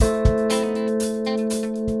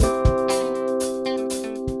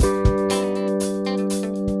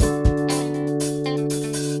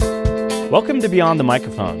Welcome to Beyond the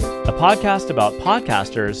Microphone, a podcast about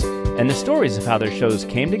podcasters and the stories of how their shows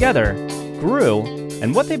came together, grew,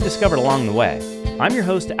 and what they've discovered along the way. I'm your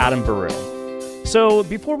host, Adam Baru. So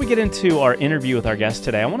before we get into our interview with our guest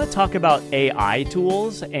today, I want to talk about AI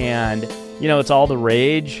tools, and, it's all the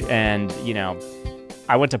rage, and,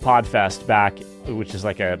 I went to PodFest back, which is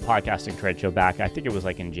like a podcasting trade show back, I think it was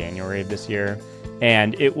like in January of this year,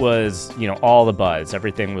 and it was, all the buzz.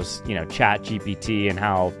 Everything was, Chat GPT and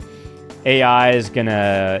how AI is going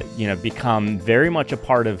to, become very much a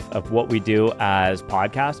part of what we do as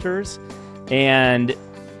podcasters. And,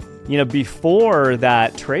 before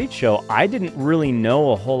that trade show, I didn't really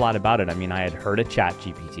know a whole lot about it. I mean, I had heard of Chat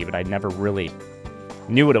GPT, but I never really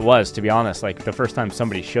knew what it was, to be honest. Like the first time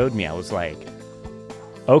somebody showed me, I was like,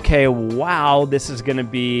 okay, wow, this is going to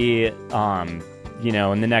be, in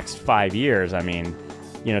the next 5 years. I mean,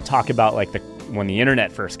 talk about like when the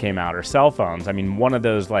internet first came out or cell phones. I mean, one of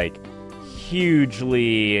those like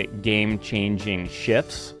hugely game-changing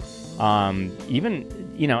shifts,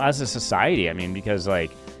 even, as a society. I mean, because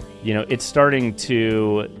like, it's starting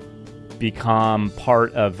to become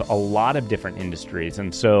part of a lot of different industries.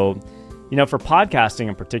 And so, for podcasting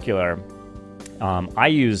in particular, I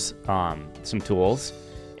use some tools,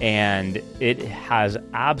 and it has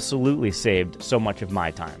absolutely saved so much of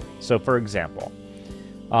my time. So for example,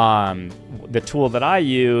 the tool that I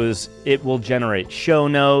use, it will generate show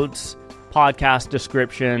notes, podcast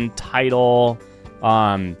description, title.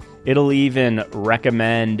 It'll even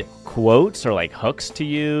recommend quotes or like hooks to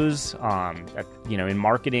use, in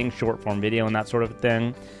marketing, short form video and that sort of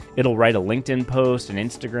thing. It'll write a LinkedIn post, an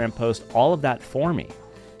Instagram post, all of that for me.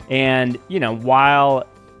 And, while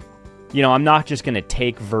I'm not just going to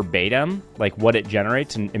take verbatim, like what it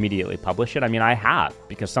generates and immediately publish it. I mean, I have,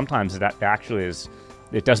 because sometimes that actually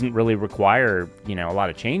it doesn't really require, a lot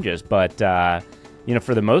of changes. But,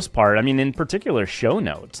 for the most part, I mean, in particular, show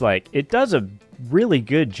notes, like it does a really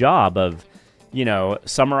good job of,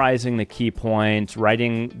 summarizing the key points,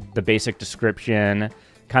 writing the basic description,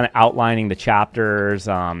 kind of outlining the chapters.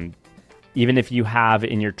 Even if you have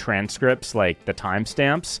in your transcripts, like the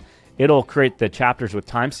timestamps, it'll create the chapters with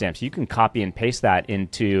timestamps. You can copy and paste that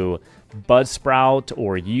into Buzzsprout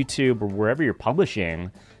or YouTube or wherever you're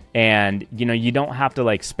publishing. And, you don't have to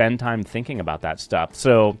like spend time thinking about that stuff.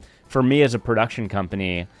 So for me as a production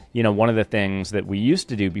company, one of the things that we used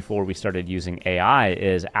to do before we started using AI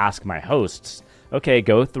is ask my hosts, okay,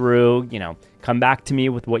 go through, come back to me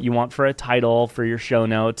with what you want for a title for your show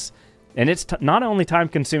notes. And it's not only time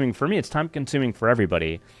consuming for me, it's time consuming for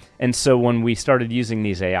everybody. And so when we started using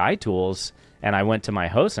these AI tools, and I went to my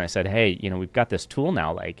host and I said, hey, we've got this tool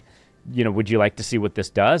now, like, would you like to see what this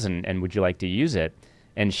does? And would you like to use it?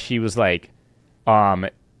 And she was like,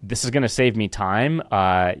 this is going to save me time.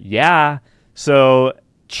 Yeah. So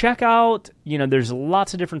check out, there's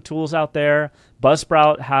lots of different tools out there.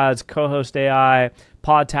 Buzzsprout has Co-Host AI,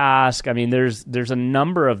 Podtask. I mean, there's a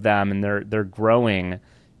number of them, and they're growing,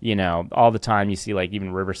 all the time. You see like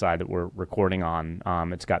even Riverside that we're recording on,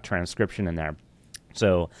 it's got transcription in there.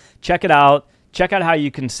 So check it out. Check out how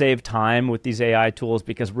you can save time with these AI tools,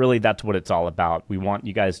 because really that's what it's all about. We want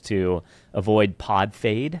you guys to avoid pod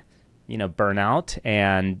fade, burnout,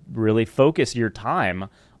 and really focus your time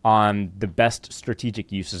on the best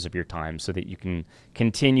strategic uses of your time so that you can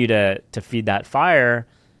continue to feed that fire,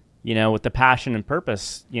 with the passion and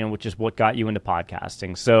purpose, which is what got you into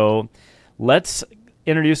podcasting. So let's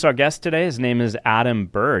introduce our guest today. His name is Adam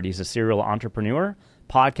Bird. He's a serial entrepreneur,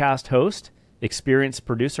 podcast host, experienced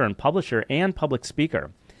producer and publisher, and public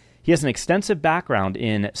speaker. He has an extensive background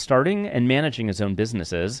in starting and managing his own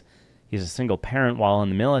businesses. He's a single parent while in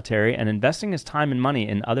the military and investing his time and money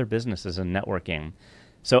in other businesses and networking.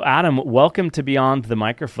 So Adam, welcome to Beyond the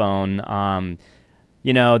Microphone.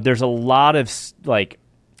 There's a lot of like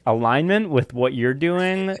alignment with what you're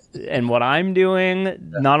doing and what I'm doing. Yeah.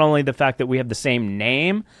 Not only the fact that we have the same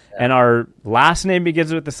name and our last name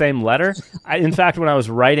begins with the same letter. In fact, when I was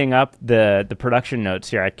writing up the production notes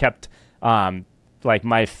here, I kept like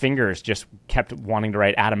my fingers just kept wanting to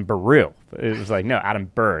write Adam Baru. It was like, no, Adam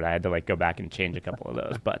Bird. I had to like go back and change a couple of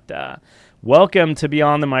those. But welcome to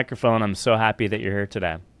Beyond the Microphone. I'm so happy that you're here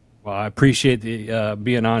today. Well, I appreciate the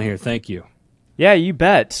being on here. Thank you. Yeah, you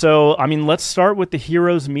bet. So, I mean, let's start with the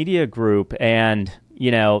Heroes Media Group, and,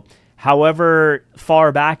 however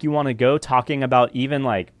far back you want to go, talking about even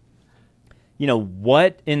like,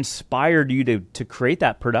 what inspired you to create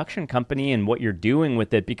that production company and what you're doing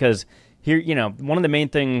with it. Because here, one of the main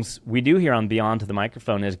things we do here on Beyond the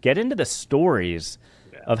Microphone is get into the stories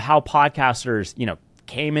of how podcasters,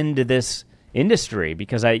 came into this industry,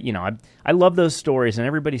 because I love those stories, and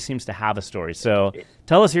everybody seems to have a story. So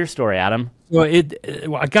tell us your story, Adam. Well,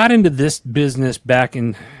 I got into this business back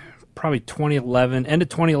in probably 2011, end of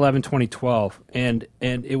 2011, 2012, and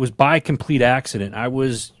it was by complete accident.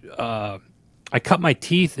 I cut my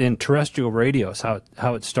teeth in terrestrial radio. Is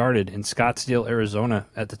how it started in Scottsdale, Arizona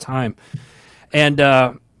at the time, and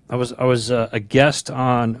I was a guest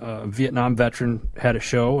on a Vietnam veteran, had a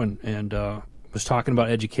show and was talking about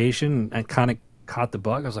education, and kind of caught the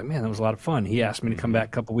bug. I was like, man, that was a lot of fun. He asked me to come back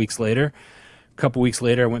a couple weeks later. A couple weeks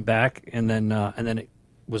later, I went back, and then it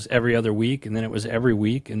was every other week, and then it was every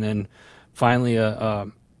week, and then finally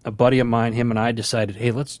a buddy of mine, him and I decided,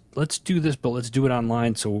 hey, let's do this, but let's do it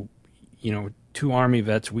online, so two Army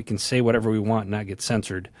vets, we can say whatever we want and not get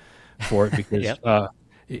censored for it, because Yep.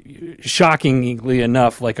 Shockingly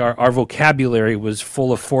enough, like our vocabulary was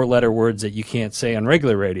full of 4-letter words that you can't say on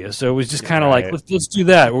regular radio. So it was just kind of Right. like, let's do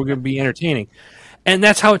that. We're going to be entertaining. And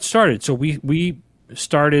that's how it started. So we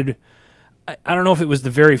started, I don't know if it was the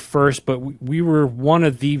very first, but we were one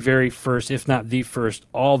of the very first, if not the first,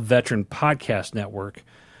 all veteran podcast network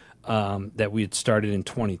that we had started in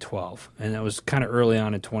 2012. And that was kind of early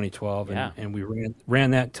on in 2012. Yeah. And we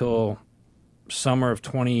ran that till summer of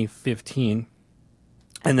 2015.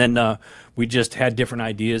 And then we just had different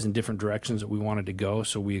ideas and different directions that we wanted to go.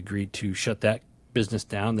 So we agreed to shut that business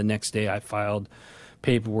down. The next day I filed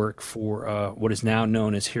paperwork for what is now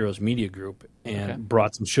known as Heroes Media Group, and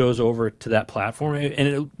brought some shows over to that platform. And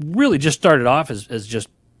it really just started off as just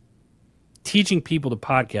teaching people to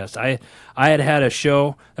podcast. I had a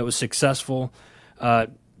show that was successful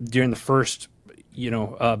during the first,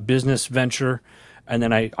 business venture. And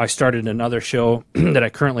then I started another show that I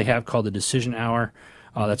currently have called The Decision Hour.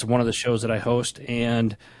 That's one of the shows that I host,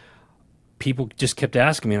 and people just kept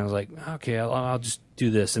asking me, and I was like, okay, I'll just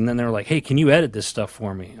do this. And then they were like, hey, can you edit this stuff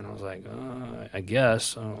for me? And I was like, I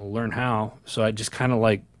guess I'll learn how. So I just kind of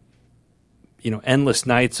like, endless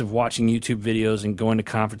nights of watching YouTube videos and going to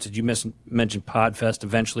conferences. You mentioned Podfest.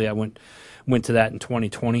 Eventually I went to that in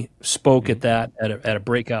 2020, spoke at that at a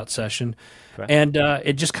breakout session. Okay. And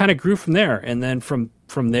it just kind of grew from there. And then from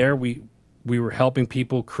there, we were helping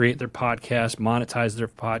people create their podcasts, monetize their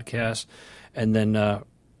podcasts, and then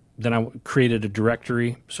I created a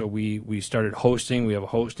directory. So we started hosting. We have a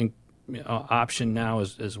hosting option now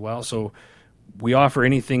as well. So we offer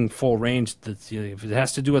anything full range. If it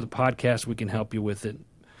has to do with a podcast, we can help you with it.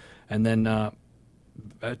 And then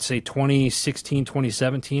I'd say 2016,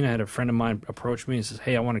 2017, I had a friend of mine approach me and says,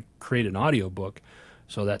 hey, I want to create an audiobook.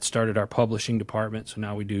 So that started our publishing department. So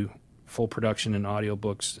now we do full production and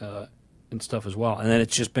audiobooks and stuff as well. And then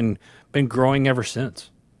it's just been growing ever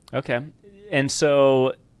since. Okay. And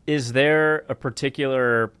so is there a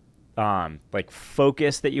particular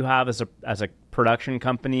focus that you have as a production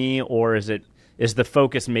company, or is the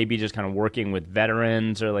focus maybe just kind of working with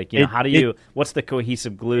veterans, or what's the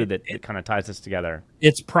cohesive glue that kind of ties this together?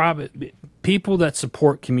 It's probably people that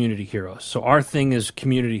support community heroes. So our thing is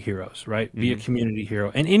community heroes, right? Be a community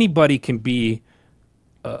hero, and anybody can be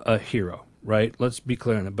a hero, right? Let's be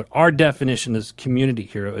clear on that. But our definition as community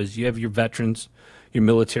hero is you have your veterans, your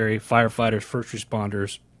military, firefighters, first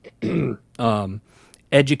responders,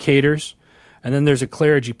 educators, and then there's a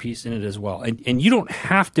clergy piece in it as well. And you don't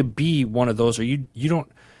have to be one of those, or you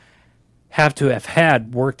don't have to have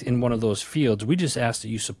worked in one of those fields. We just ask that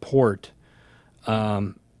you support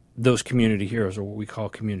those community heroes, or what we call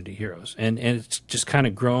community heroes. And it's just kind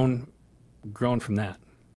of grown from that.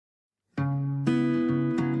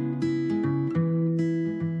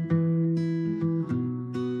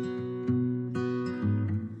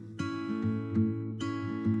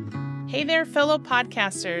 Hey there, fellow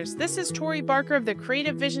podcasters. This is Tori Barker of the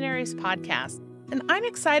Creative Visionaries Podcast, and I'm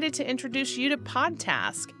excited to introduce you to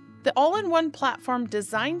Podtask, the all-in-one platform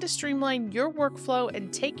designed to streamline your workflow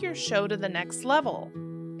and take your show to the next level.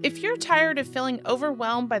 If you're tired of feeling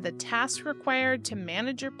overwhelmed by the tasks required to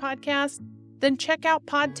manage your podcast, then check out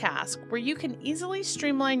Podtask, where you can easily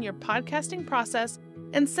streamline your podcasting process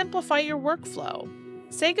and simplify your workflow.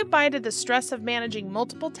 Say goodbye to the stress of managing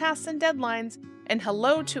multiple tasks and deadlines, and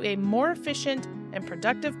hello to a more efficient and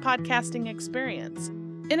productive podcasting experience.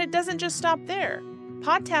 And it doesn't just stop there.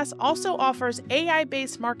 Podtask also offers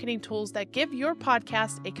AI-based marketing tools that give your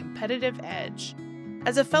podcast a competitive edge.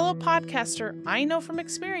 As a fellow podcaster, I know from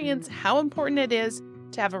experience how important it is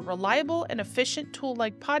to have a reliable and efficient tool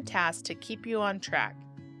like Podtask to keep you on track.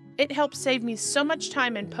 It helps save me so much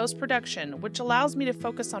time in post-production, which allows me to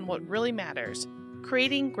focus on what really matters,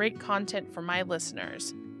 creating great content for my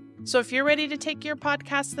listeners. So if you're ready to take your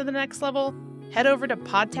podcast to the next level, Head over to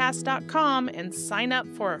podcast.com and sign up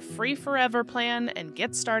for a free forever plan and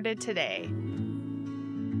get started today.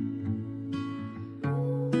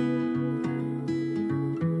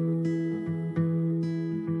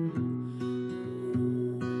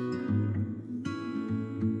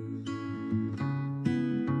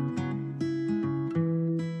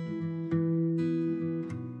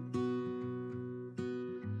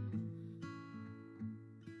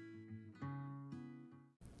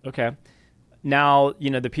 Okay. Now,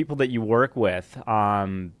 the people that you work with, I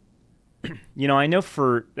know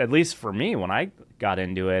at least for me, when I got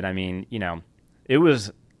into it, it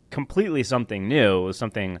was completely something new. It was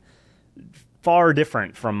something far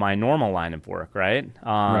different from my normal line of work, right?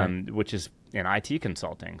 Which is in IT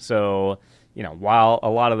consulting. So, while a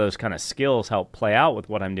lot of those kind of skills help play out with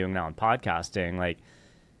what I'm doing now in podcasting,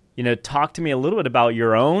 talk to me a little bit about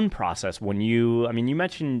your own process when you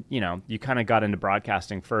mentioned, you kind of got into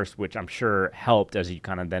broadcasting first, which I'm sure helped as you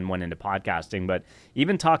kind of then went into podcasting, but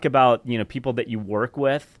even talk about, people that you work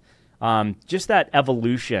with, just that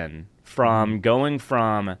evolution from going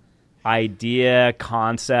from idea,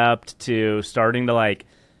 concept to starting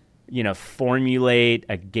to formulate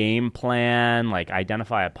a game plan,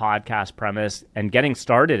 identify a podcast premise and getting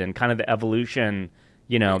started and kind of the evolution,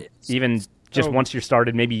 even just once you're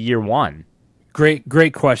started, maybe year one.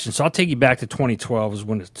 Great question. So I'll take you back to 2012 is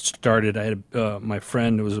when it started. I had my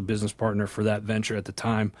friend who was a business partner for that venture at the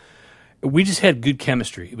time. We just had good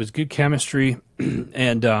chemistry. It was good chemistry,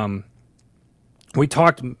 and we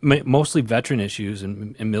talked mostly veteran issues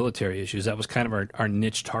and military issues. That was kind of our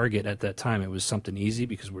niche target at that time. It was something easy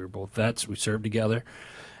because we were both vets. We served together,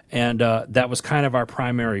 and that was kind of our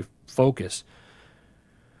primary focus.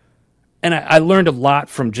 And I learned a lot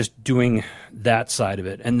from just doing that side of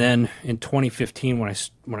it. And then in 2015, when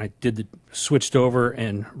I switched over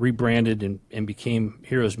and rebranded and became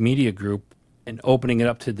Heroes Media Group and opening it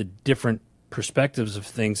up to the different perspectives of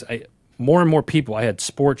things, more and more people. I had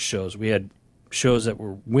sports shows. We had shows that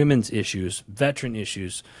were women's issues, veteran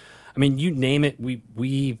issues. I mean, you name it,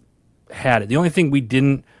 we had it. The only thing we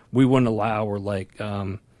wouldn't allow were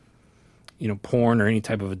porn or any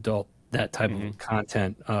type of adult. That type of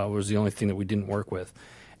content was the only thing that we didn't work with.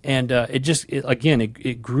 And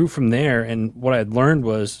it grew from there. And what I had learned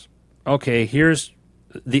was, okay, here's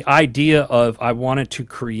the idea of I wanted to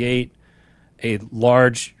create a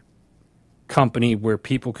large company where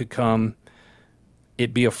people could come,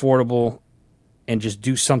 it be affordable, and just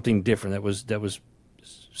do something different that was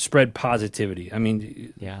spread positivity. I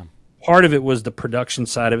mean, yeah. Part of it was the production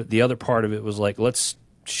side of it. The other part of it was let's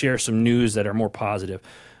share some news that are more positive.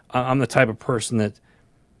 I'm the type of person that,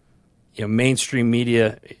 mainstream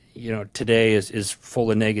media, today is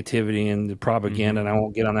full of negativity and the propaganda, and I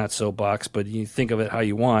won't get on that soapbox, but you think of it how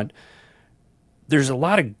you want. There's a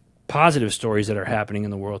lot of positive stories that are happening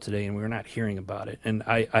in the world today, and we're not hearing about it. And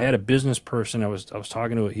I had a business person I was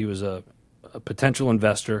talking to. He was a potential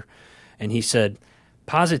investor, and he said,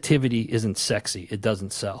 positivity isn't sexy. It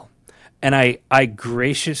doesn't sell. And I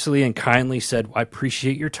graciously and kindly said, I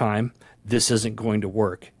appreciate your time. This isn't going to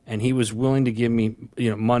work. And he was willing to give me,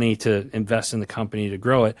 money to invest in the company to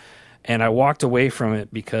grow it. And I walked away from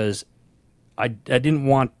it because I didn't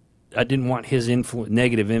want his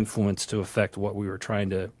negative influence to affect what we were trying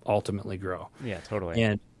to ultimately grow. Yeah,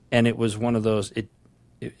 totally. And it was one of those,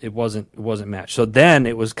 it wasn't matched. So then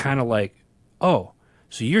it was kind of like, oh,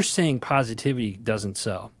 so you're saying positivity doesn't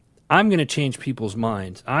sell. I'm going to change people's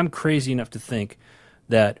minds. I'm crazy enough to think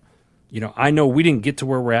that, I know we didn't get to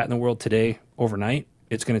where we're at in the world today overnight.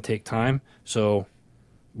 It's going to take time. So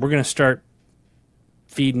we're going to start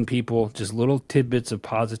feeding people just little tidbits of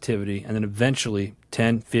positivity. And then eventually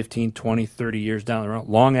 10, 15, 20, 30 years down the road,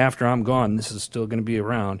 long after I'm gone, this is still going to be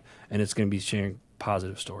around and it's going to be sharing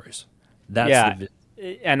positive stories. That's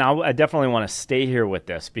and I definitely want to stay here with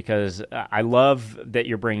this because I love that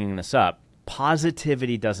you're bringing this up.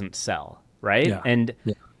 Positivity doesn't sell, right? Yeah. And,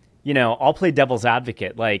 I'll play devil's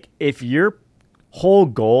advocate. If your whole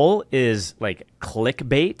goal is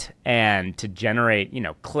clickbait and to generate,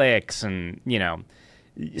 clicks and,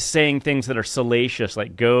 saying things that are salacious,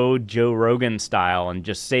 go Joe Rogan style and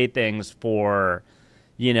just say things for,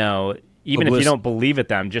 even if you don't believe in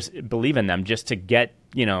them, just to get,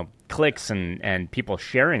 clicks and people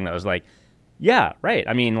sharing those, yeah, right.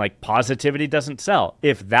 I mean, positivity doesn't sell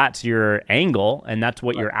if that's your angle and that's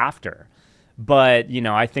what you're after. But,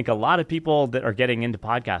 I think a lot of people that are getting into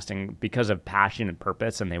podcasting because of passion and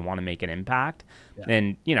purpose and they want to make an impact. Yeah.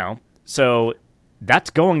 And, so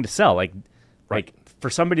that's going to sell. For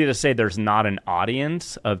somebody to say there's not an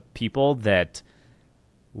audience of people that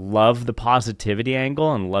love the positivity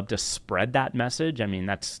angle and love to spread that message, I mean,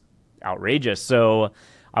 that's outrageous. So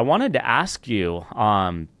I wanted to ask you,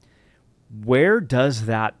 where does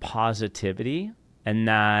that positivity and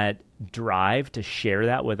that drive to share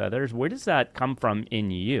that with others, where does that come from in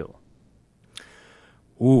you?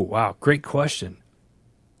 Ooh, wow, great question.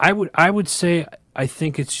 I would say I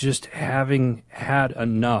think it's just having had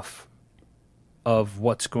enough of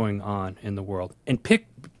what's going on in the world, and pick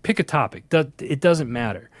a topic. It doesn't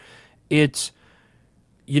matter. It's,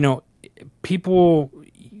 people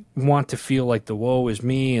want to feel like the woe is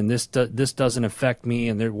me, and this doesn't affect me,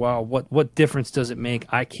 and they're, wow, what difference does it make?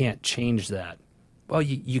 I can't change that. Well,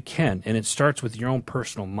 you can, and it starts with your own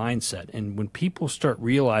personal mindset. And when people start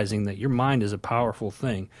realizing that your mind is a powerful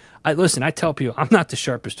thing, I tell people, I'm not the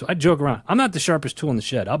sharpest tool. I joke around. I'm not the sharpest tool in the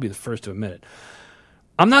shed. I'll be the first to admit it.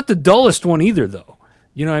 I'm not the dullest one either, though.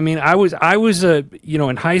 You know what I mean? I was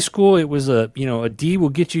in high school, it was a D will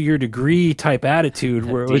get you your degree type attitude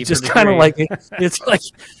where it was just kind of like, it's like,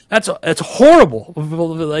 that's horrible.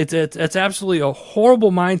 It's absolutely a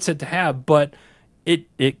horrible mindset to have, but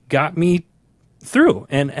it got me through,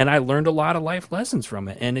 and I learned a lot of life lessons from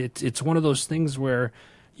it. And it's one of those things where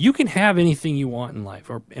you can have anything you want in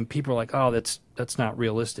life, and people are like, oh, that's not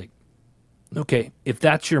realistic. Okay, if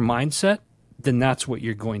that's your mindset, then that's what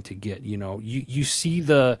you're going to get. You've seen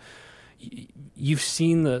the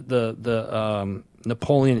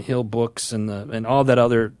Napoleon Hill books and all that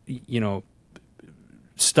other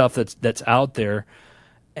stuff that's out there.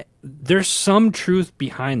 There's some truth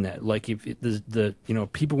behind that. Like if the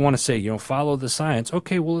people want to say, follow the science.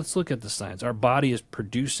 Okay, well, let's look at the science. Our body is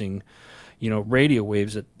producing, radio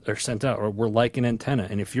waves that are sent out, or we're like an antenna.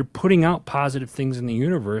 And if you're putting out positive things in the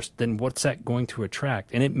universe, then what's that going to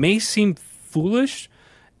attract? And it may seem foolish,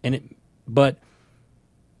 but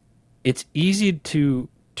it's easy to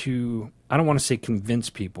I don't want to say convince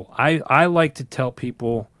people. I like to tell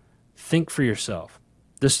people, think for yourself.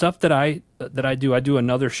 The stuff that I do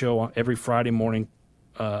another show every Friday morning.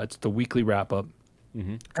 It's the weekly wrap up,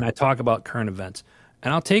 and I talk about current events.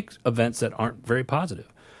 And I'll take events that aren't very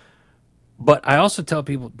positive. But I also tell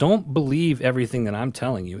people, don't believe everything that I'm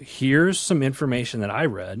telling you. Here's some information that I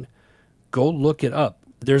read. Go look it up.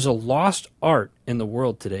 There's a lost art in the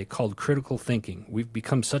world today called critical thinking. We've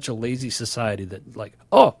become such a lazy society that, like,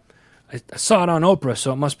 oh, I saw it on Oprah,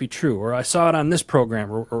 so it must be true, or I saw it on this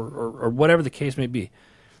program, or whatever the case may be.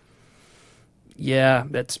 Yeah,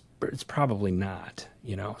 it's probably not,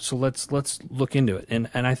 So let's look into it. And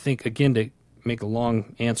I think, again, to make a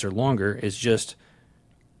long answer longer, is just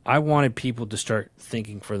I wanted people to start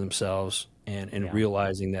thinking for themselves and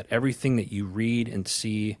realizing that everything that you read and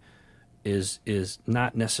see is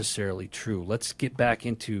not necessarily true. Let's get back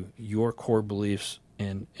into your core beliefs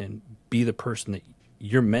and be the person that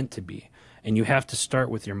you're meant to be. And you have to start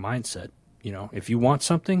with your mindset. If you want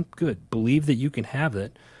something, good. Believe that you can have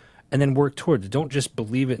it, and then work towards it. Don't just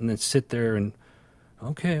believe it and then sit there and,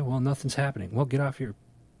 okay, well, nothing's happening. Well, get off your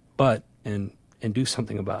butt and do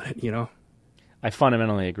something about it, I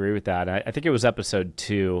fundamentally agree with that. I think it was episode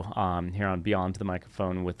 2 here on Beyond the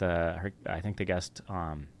Microphone with I think the guest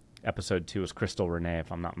episode 2 was Crystal Renee,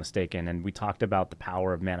 if I'm not mistaken, and we talked about the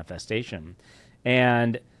power of manifestation.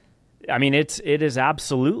 And I mean, it is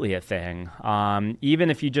absolutely a thing. Even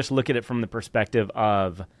if you just look at it from the perspective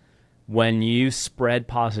of when you spread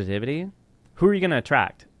positivity, who are you going to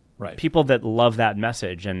attract? Right. People that love that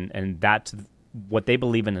message, and that's what they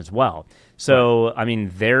believe in as well. So, right. I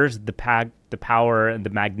mean, there's the power, the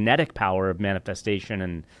magnetic power of manifestation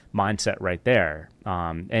and mindset right there.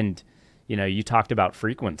 And, you talked about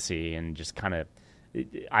frequency and just kind of,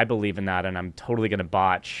 I believe in that, and I'm totally going to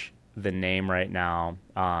botch the name right now.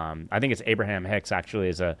 I think it's Abraham Hicks, actually,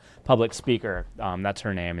 is a public speaker. That's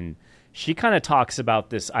her name. And she kind of talks about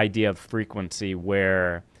this idea of frequency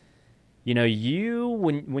where,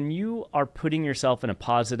 when you are putting yourself in a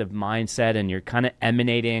positive mindset and you're kind of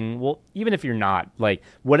emanating, well, even if you're not, like,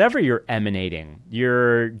 whatever you're emanating,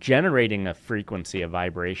 you're generating a frequency, a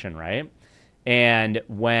vibration, right? And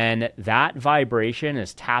when that vibration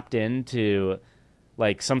is tapped into,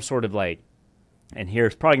 like, some sort of, like, and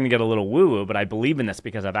here's probably going to get a little woo-woo, but I believe in this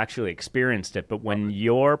because I've actually experienced it. But when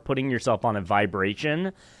you're putting yourself on a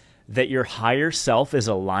vibration that your higher self is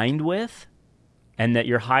aligned with and that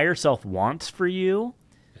your higher self wants for you,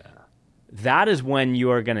 that is when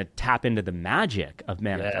you are going to tap into the magic of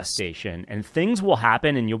manifestation. Yes. And things will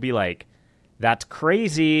happen and you'll be like, that's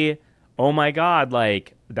crazy. Oh my God,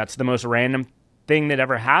 like, that's the most random thing that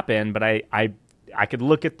ever happened. But I could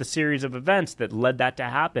look at the series of events that led that to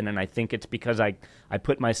happen, and I think it's because I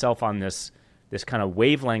put myself on this kind of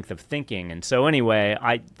wavelength of thinking. And so anyway,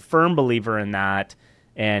 I firm believer in that.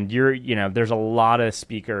 And there's a lot of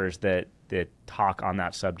speakers that the talk on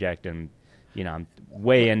that subject, and I'm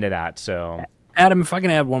way into that. So, Adam, if I can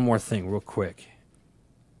add one more thing real quick,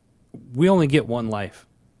 we only get one life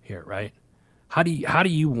here, right? How do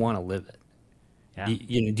you want to live it?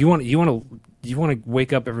 yeah, Do you want to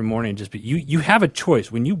wake up every morning and just be you have a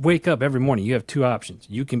choice. When you wake up every morning, you have two options.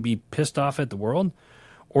 You can be pissed off at the world,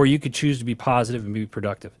 or you could choose to be positive and be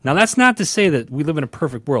productive. Now, that's not to say that we live in a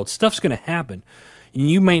perfect world. Stuff's going to happen. And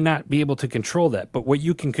you may not be able to control that, but what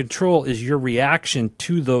you can control is your reaction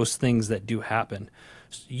to those things that do happen.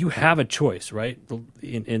 So you have a choice, right?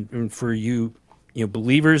 And for you,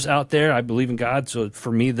 believers out there, I believe in God. So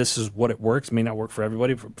for me, this is what it works. It may not work for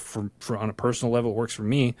everybody. For on a personal level, it works for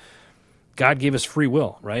me. God gave us free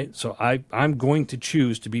will, right? So I'm going to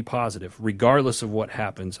choose to be positive, regardless of what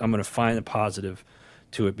happens. I'm going to find the positive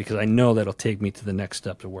to it because I know that'll take me to the next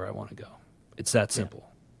step to where I want to go. It's that simple.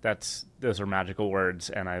 Those are magical words,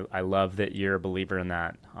 and I love that you're a believer in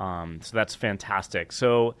that. So that's fantastic.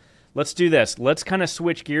 So let's do this. Let's kind of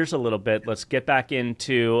switch gears a little bit. Let's get back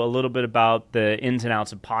into a little bit about the ins and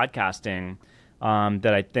outs of podcasting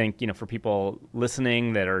that I think, for people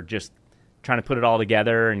listening that are just trying to put it all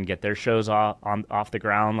together and get their shows off the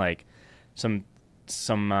ground, like some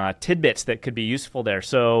tidbits that could be useful there.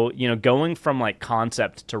 So, going from like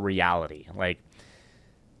concept to reality, like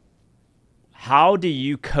how do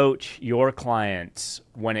you coach your clients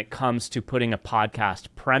when it comes to putting a podcast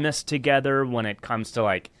premise together, when it comes to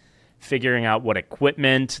like figuring out what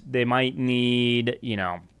equipment they might need,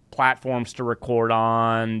 platforms to record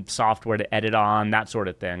on, software to edit on, that sort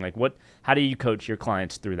of thing? Like how do you coach your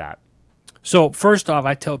clients through that? So first off,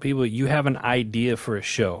 I tell people you have an idea for a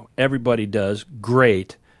show. Everybody does.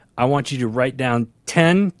 Great. I want you to write down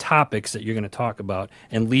 10 topics that you're going to talk about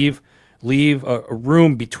and leave a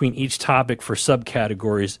room between each topic for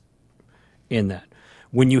subcategories in that.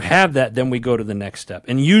 When you have that, then we go to the next step.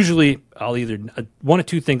 And usually I'll either one of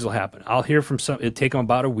two things will happen. I'll hear from it'll take them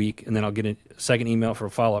about a week, and then I'll get a second email for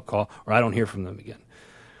a follow-up call, or I don't hear from them again.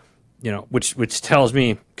 Which tells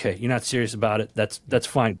me, okay, you're not serious about it. That's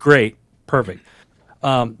fine. Great. Perfect.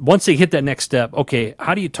 Once they hit that next step, okay,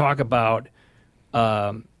 how do you talk about,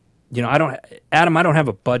 I don't have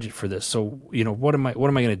a budget for this. So, what am I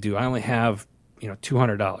going to do? I only have,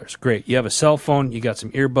 $200. Great. You have a cell phone, you got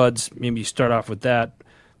some earbuds. Maybe you start off with that.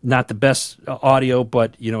 Not the best audio,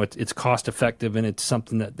 but it's cost effective and it's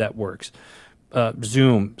something that works.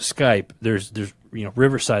 Zoom, Skype, there's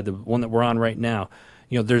Riverside, the one that we're on right now.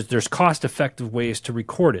 There's cost effective ways to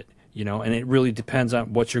record it. And it really depends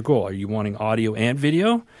on what's your goal. Are you wanting audio and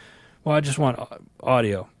video? Well, I just want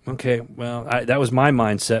audio. Okay, well, that was my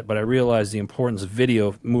mindset, but I realized the importance of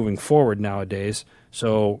video moving forward nowadays.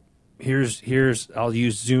 So I'll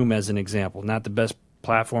use Zoom as an example. Not the best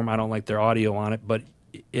platform. I don't like their audio on it, but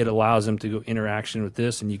it allows them to go interaction with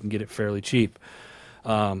this, and you can get it fairly cheap.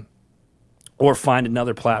 Or find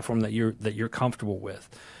another platform that you're comfortable with.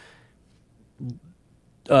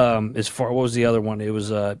 What was the other one? It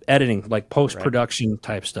was editing, like post-production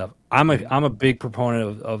type stuff. I'm a big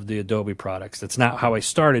proponent of the Adobe products. That's not how I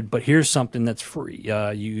started, but here's something that's free.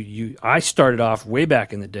 I started off way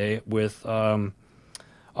back in the day with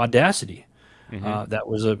Audacity. Mm-hmm. That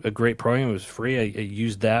was a great program. It was free. I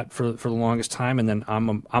used that for the longest time, and then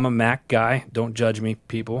I'm a Mac guy. Don't judge me,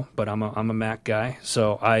 people, but I'm a Mac guy.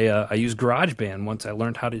 So I used GarageBand once I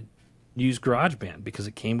learned how to use GarageBand because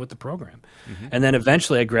it came with the program. Mm-hmm. And then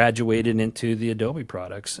eventually I graduated into the Adobe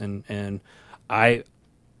products, and I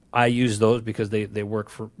use those because they work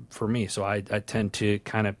for me. So I tend to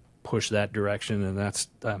kind of push that direction, and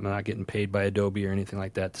I'm not getting paid by Adobe or anything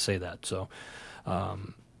like that to say that. So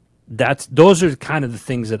those are kind of the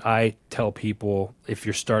things that I tell people if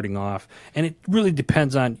you're starting off, and it really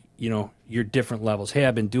depends on your different levels. Hey,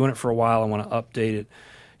 I've been doing it for a while. I want to update it.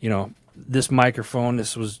 This microphone,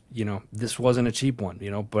 this wasn't a cheap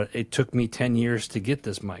one, but it took me 10 years to get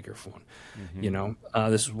this microphone.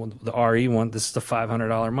 Mm-hmm. This is the RE one. This is the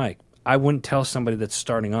 $500 mic. I wouldn't tell somebody that's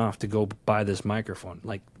starting off to go buy this microphone.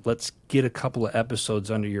 Like, let's get a couple of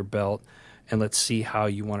episodes under your belt and let's see how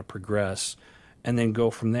you want to progress, and then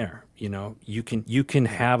go from there. You can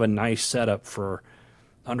have a nice setup for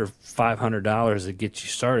under $500 that gets you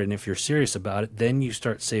started. And if you're serious about it, then you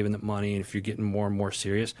start saving that money. And if you're getting more and more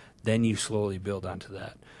serious, then you slowly build onto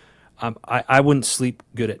that. I wouldn't sleep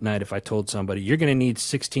good at night if I told somebody, you're going to need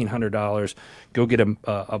 $1,600. Go get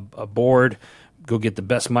a board, go get the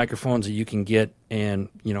best microphones that you can get, and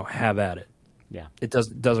have at it. Yeah, it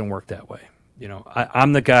doesn't work that way.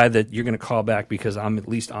 I'm the guy that you're going to call back because I'm at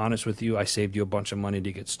least honest with you. I saved you a bunch of money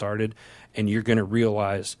to get started, and you're going to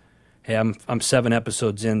realize, hey, I'm 7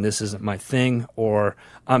 episodes in, this isn't my thing, or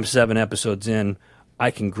I'm 7 episodes in,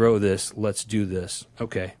 I can grow this. Let's do this.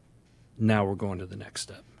 Okay. Now we're going to the next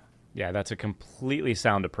step. Yeah, that's a completely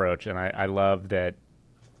sound approach. And I love that,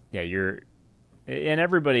 yeah, and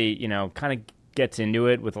everybody, kind of gets into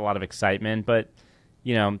it with a lot of excitement. But,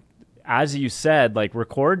 as you said, like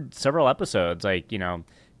record several episodes, like,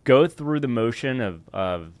 go through the motion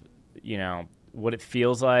of what it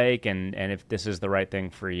feels like and if this is the right thing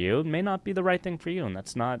for you. It may not be the right thing for you, and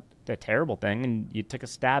that's not a terrible thing, and you took a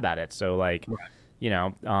stab at it. So like,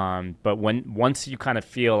 right. But once you kind of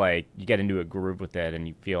feel like you get into a groove with it and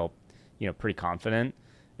you feel, pretty confident,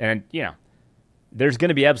 and, there's going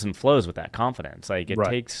to be ebbs and flows with that confidence. Like it right.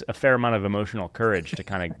 takes a fair amount of emotional courage to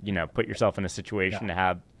kind of, put yourself in a situation to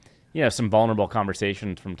have, some vulnerable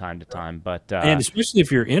conversations from time to time. But and especially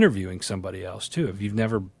if you're interviewing somebody else too, if you've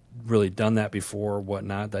never really done that before or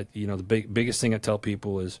whatnot, that, the biggest thing I tell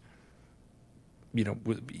people is,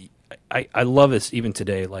 I love this even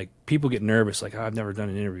today. Like people get nervous, like, oh, I've never done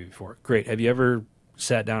an interview before. Great. Have you ever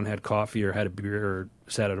sat down, had coffee or had a beer or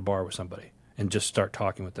sat at a bar with somebody and just start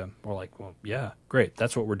talking with them? Or like, well, yeah, great.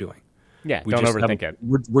 That's what we're doing. Yeah. Don't overthink it.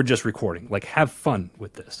 We're just recording. Like have fun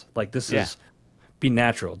with this. Like this is, be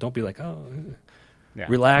natural. Don't be like, oh,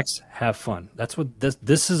 relax, have fun. That's what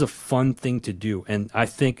this is a fun thing to do. And I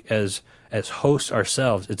think as hosts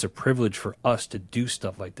ourselves, it's a privilege for us to do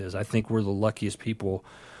stuff like this. I think we're the luckiest people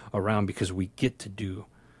around because we get to do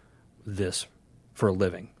this for a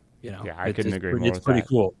living. Yeah, I couldn't agree more. It's pretty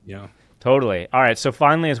cool. Totally. All right. So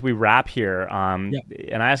finally, as we wrap here,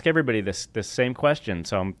 and I ask everybody this same question,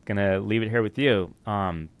 so I'm gonna leave it here with you.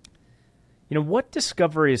 What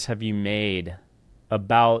discoveries have you made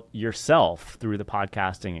about yourself through the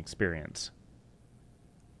podcasting experience?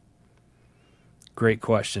 Great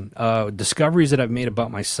question. Discoveries that I've made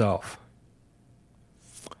about myself.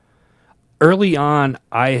 Early on,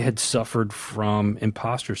 I had suffered from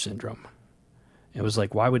imposter syndrome. It was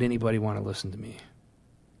like, why would anybody want to listen to me?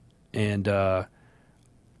 And that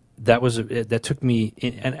took me,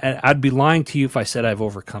 and I'd be lying to you if I said I've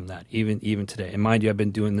overcome that, even today. And mind you, I've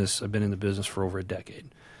been in the business for over a decade.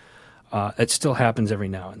 It still happens every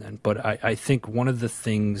now and then. But I think one of the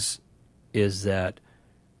things is that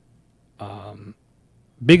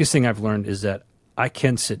biggest thing I've learned is that I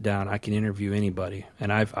can sit down, I can interview anybody.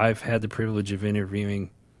 And I've had the privilege of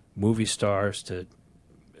interviewing movie stars to,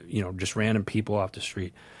 just random people off the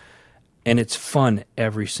street. And it's fun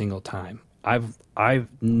every single time. I've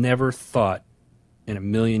never thought in a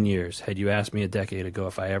million years, had you asked me a decade ago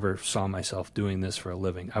if I ever saw myself doing this for a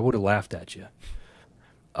living, I would have laughed at you.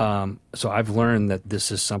 So I've learned that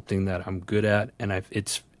this is something that I'm good at, and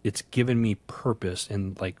it's given me purpose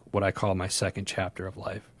in like what I call my second chapter of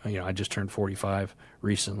life. I just turned 45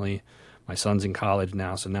 recently. My son's in college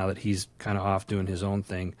now, so now that he's kind of off doing his own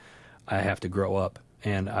thing, I have to grow up.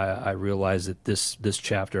 And I realize that this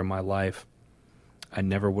chapter of my life, I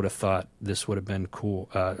never would have thought this would have been cool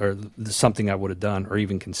or something I would have done or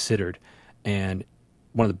even considered. And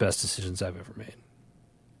one of the best decisions I've ever made.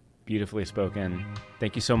 Beautifully spoken.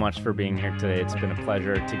 Thank you so much for being here today. It's been a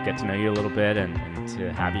pleasure to get to know you a little bit and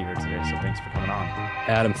to have you here today. So thanks for coming on.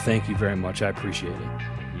 Adam, thank you very much. I appreciate it.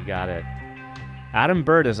 You got it. Adam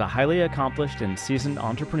Bird is a highly accomplished and seasoned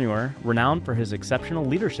entrepreneur, renowned for his exceptional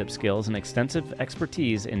leadership skills and extensive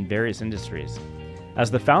expertise in various industries.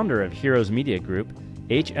 As the founder of Heroes Media Group,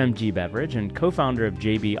 HMG Beverage, and co-founder of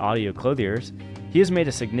JB Audio Clothiers, he has made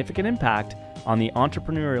a significant impact on the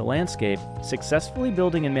entrepreneurial landscape, successfully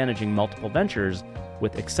building and managing multiple ventures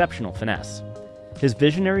with exceptional finesse. His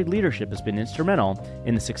visionary leadership has been instrumental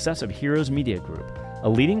in the success of Heroes Media Group, a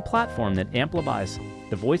leading platform that amplifies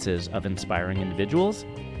the voices of inspiring individuals,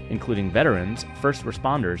 including veterans, first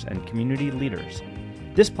responders, and community leaders.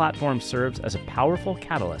 This platform serves as a powerful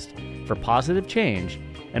catalyst for positive change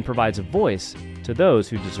and provides a voice to those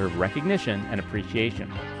who deserve recognition and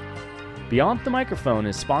appreciation. Beyond the Microphone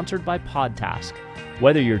is sponsored by Podtask.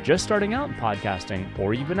 Whether you're just starting out in podcasting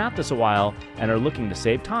or you've been at this a while and are looking to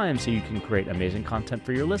save time so you can create amazing content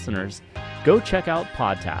for your listeners, go check out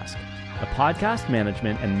Podtask, a podcast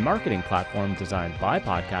management and marketing platform designed by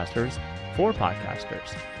podcasters for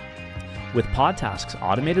podcasters. With Podtask's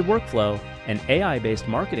automated workflow and AI-based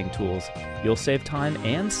marketing tools, you'll save time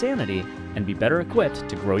and sanity and be better equipped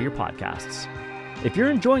to grow your podcasts. If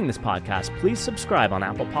you're enjoying this podcast, please subscribe on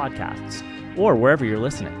Apple Podcasts or wherever you're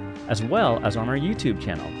listening, as well as on our YouTube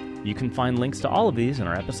channel. You can find links to all of these in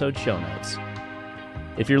our episode show notes.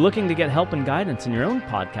 If you're looking to get help and guidance in your own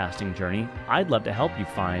podcasting journey, I'd love to help you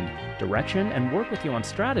find direction and work with you on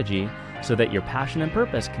strategy so that your passion and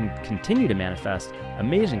purpose can continue to manifest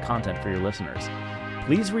amazing content for your listeners.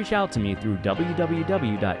 Please reach out to me through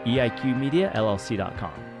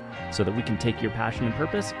www.eiqmediallc.com. so that we can take your passion and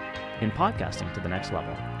purpose in podcasting to the next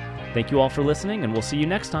level. Thank you all for listening, and we'll see you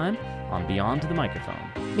next time on Beyond the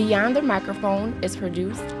Microphone. Beyond the Microphone is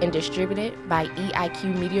produced and distributed by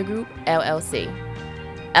EIQ Media Group, LLC.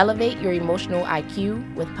 Elevate your emotional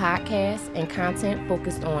IQ with podcasts and content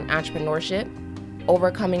focused on entrepreneurship,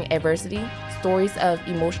 overcoming adversity, stories of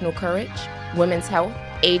emotional courage, women's health,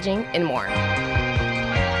 aging, and more.